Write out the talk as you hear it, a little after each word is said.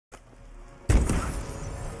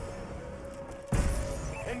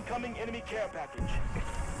Incoming enemy care package.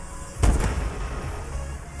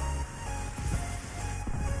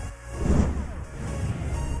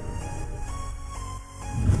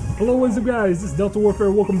 Hello, what's up guys, this is Delta Warfare.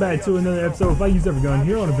 Welcome back to another episode of I Use Every Gun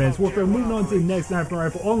here on Advanced Warfare. Moving on to the next sniper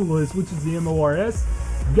rifle on the list, which is the MORS.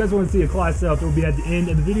 If you guys want to see a class setup, it will be at the end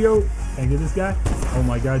of the video. Can I get this guy? Oh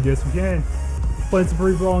my god, yes we can. Playing some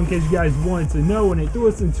free-for-all in case you guys wanted to know, and it threw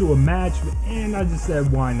us into a match, and I just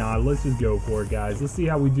said why not, let's just go for it guys. Let's see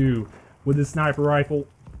how we do with this sniper rifle.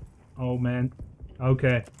 Oh man,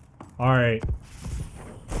 okay, alright.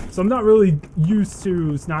 So I'm not really used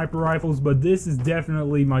to sniper rifles, but this is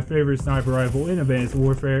definitely my favorite sniper rifle in Advanced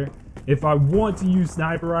Warfare. If I want to use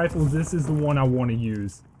sniper rifles, this is the one I want to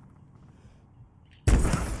use.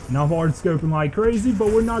 Now I'm hard scoping like crazy, but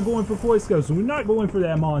we're not going for quick scopes. So we're not going for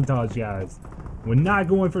that montage, guys. We're not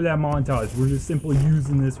going for that montage. We're just simply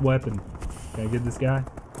using this weapon. Can I get this guy?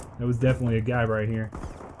 That was definitely a guy right here.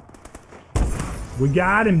 We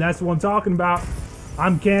got him. That's what I'm talking about.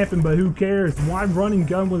 I'm camping, but who cares? Why run and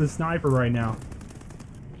gun with a sniper right now?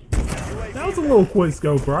 That was a little quick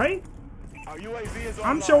scope, right?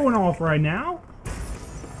 I'm showing off right now.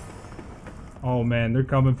 Oh man, they're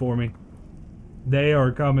coming for me. They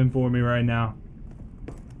are coming for me right now.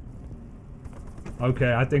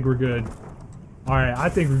 Okay, I think we're good. Alright, I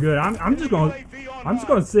think we're good. I'm just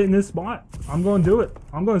gonna sit in this spot. I'm gonna do it.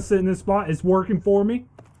 I'm gonna sit in this spot. It's working for me.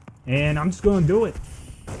 And I'm just gonna do it.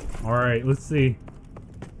 Alright, let's see.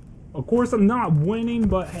 Of course I'm not winning,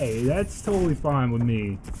 but hey, that's totally fine with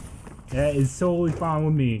me. That is totally fine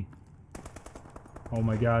with me. Oh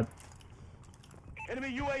my god.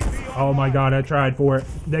 Oh my god, I tried for it.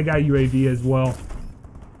 They got UAV as well.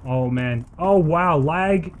 Oh man. Oh wow,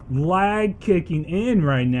 lag kicking in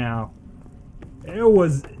right now. There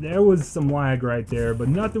was some lag right there, but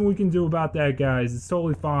nothing we can do about that, guys. It's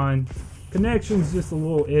totally fine. Connection's just a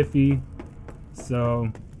little iffy.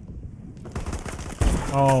 So,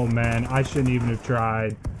 oh man, I shouldn't even have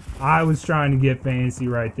tried. I was trying to get fancy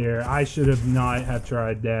right there. I should have not have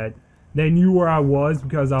tried that. They knew where I was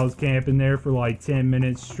because I was camping there for like 10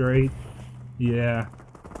 minutes straight. Yeah.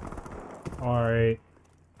 Alright.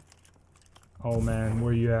 Oh man,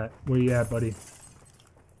 where you at? Where you at, buddy?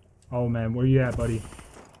 Oh man, where you at, buddy?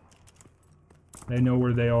 They know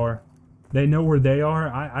where they are. They know where they are?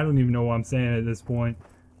 I don't even know what I'm saying at this point.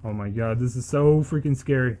 Oh my god, this is so freaking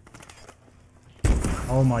scary.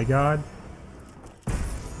 Oh my god.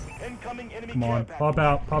 Come on, pop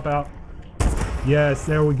out, pop out. Yes,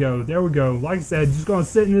 there we go, there we go. Like I said, just gonna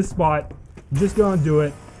sit in this spot. Just gonna do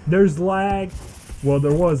it. There's lag. Well,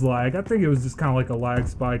 there was lag. I think it was just kind of like a lag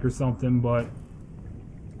spike or something, but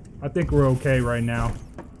I think we're okay right now.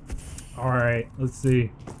 Alright, let's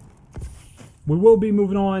see. We will be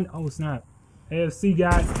moving on. Oh snap. AFC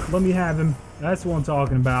guy, let me have him. That's what I'm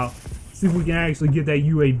talking about. See if we can actually get that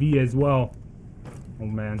UAV as well. Oh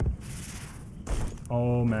man.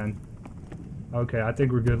 Oh man. Okay, I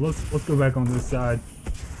think we're good. Let's go back on this side.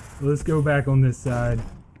 Let's go back on this side.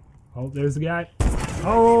 Oh, there's the guy.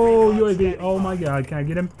 Oh, UAV. Oh my god. Can I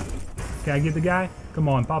get him? Can I get the guy? Come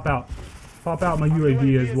on, pop out. Pop out my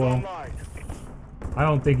UAV as well. I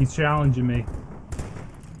don't think he's challenging me.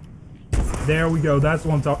 There we go. That's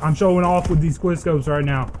what I'm talking. I'm showing off with these quick scopes right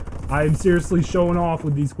now. I am seriously showing off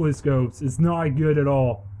with these quick scopes. It's not good at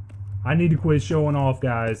all. I need to quit showing off,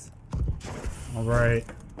 guys. Alright.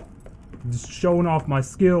 Just showing off my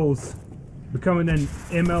skills. Becoming an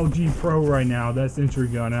MLG pro right now. That sentry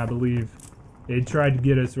gun, I believe. They tried to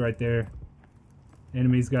get us right there.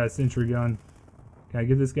 Enemy's got a sentry gun. Can I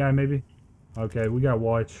get this guy maybe? Okay, we gotta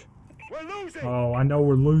watch. Oh, I know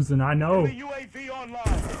we're losing. I know.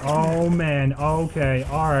 Oh man. Okay.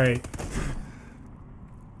 Alright.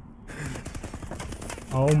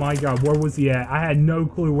 Oh my god. Where was he at? I had no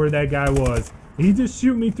clue where that guy was. Did he just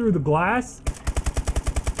shoot me through the glass?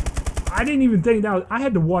 I didn't even think that was... I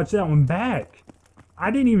had to watch that one back.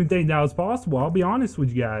 I didn't even think that was possible. I'll be honest with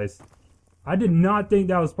you guys. I did not think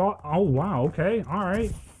that was possible. Oh wow. Okay.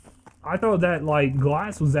 Alright. I thought that like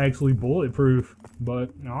glass was actually bulletproof.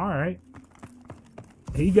 But alright.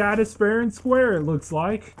 He got us fair and square, it looks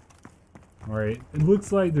like. Alright, it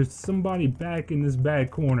looks like there's somebody back in this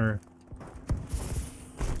back corner.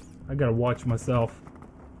 I gotta watch myself.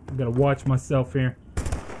 I gotta watch myself here.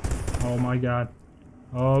 Oh my god.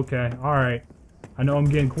 Okay, alright. I know I'm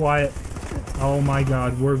getting quiet. Oh my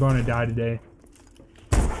god, we're gonna die today.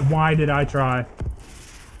 Why did I try?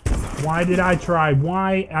 Why did I try?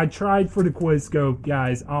 Why? I tried for the quick scope,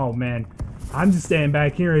 guys. Oh man. I'm just staying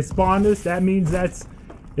back here. It spawned us. That means that's...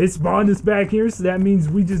 It spawned us back here, so that means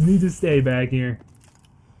we just need to stay back here.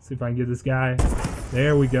 See if I can get this guy.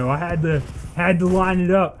 There we go. I had to Had to line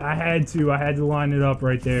it up. I had to line it up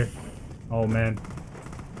right there. Oh, man.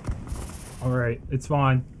 Alright, it's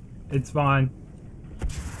fine. It's fine.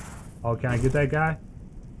 Oh, can I get that guy?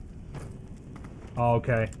 Oh,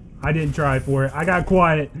 okay. I didn't try for it. I got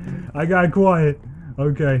quiet. I got quiet.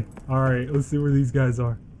 Okay. Alright, let's see where these guys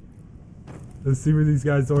are. Let's see where these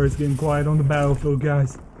guys are. It's getting quiet on the battlefield,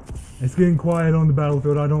 guys. It's getting quiet on the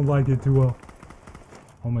battlefield. I don't like it too well.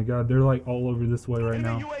 Oh my god, they're like all over this way right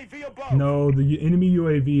now. No, the enemy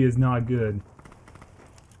UAV is not good.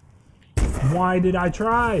 Why did I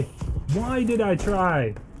try? Why did I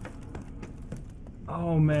try?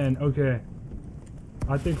 Oh man, okay.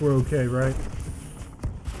 I think we're okay, right?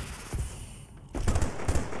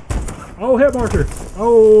 Oh, hit marker!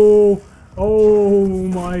 Oh! Oh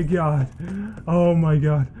my god. Oh my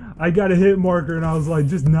god. I got a hit marker and I was like,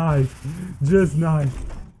 just knife. Just knife.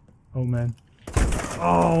 Oh man.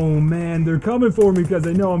 Oh man, they're coming for me because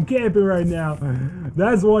they know I'm camping right now.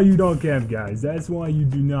 That's why you don't camp, guys. That's why you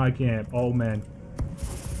do not camp. Oh man.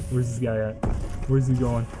 Where's this guy at? Where's he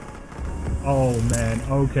going? Oh man,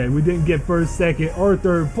 okay. We didn't get first, second, or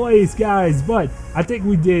third place, guys, but I think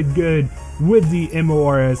we did good with the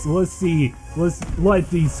MORS. Let's see. Let's let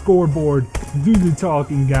the scoreboard do the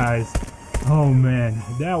talking, guys. Oh man,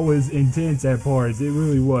 that was intense at parts. It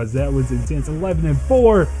really was. That was intense. 11 and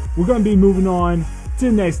 4. We're going to be moving on to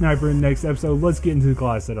the next sniper in the next episode. Let's get into the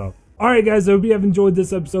class setup. Alright guys, I hope you have enjoyed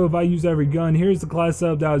this episode of I Use Every Gun. Here's the class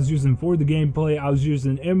setup that I was using for the gameplay. I was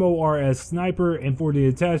using MORS Sniper, and for the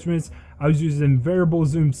attachments, I was using Variable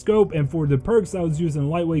Zoom Scope, and for the perks, I was using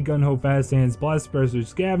Lightweight Gun Hold Fast Hands, Blast Suppressor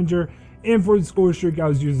Scavenger, and for the score streak, I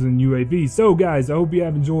was using UAV. So guys, I hope you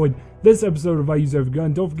have enjoyed this episode of I Use Every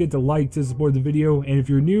Gun. Don't forget to like to support the video, and if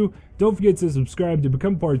you're new, don't forget to subscribe to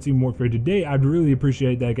become part of Team Warfare today. I'd really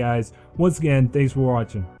appreciate that, guys. Once again, thanks for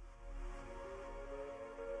watching.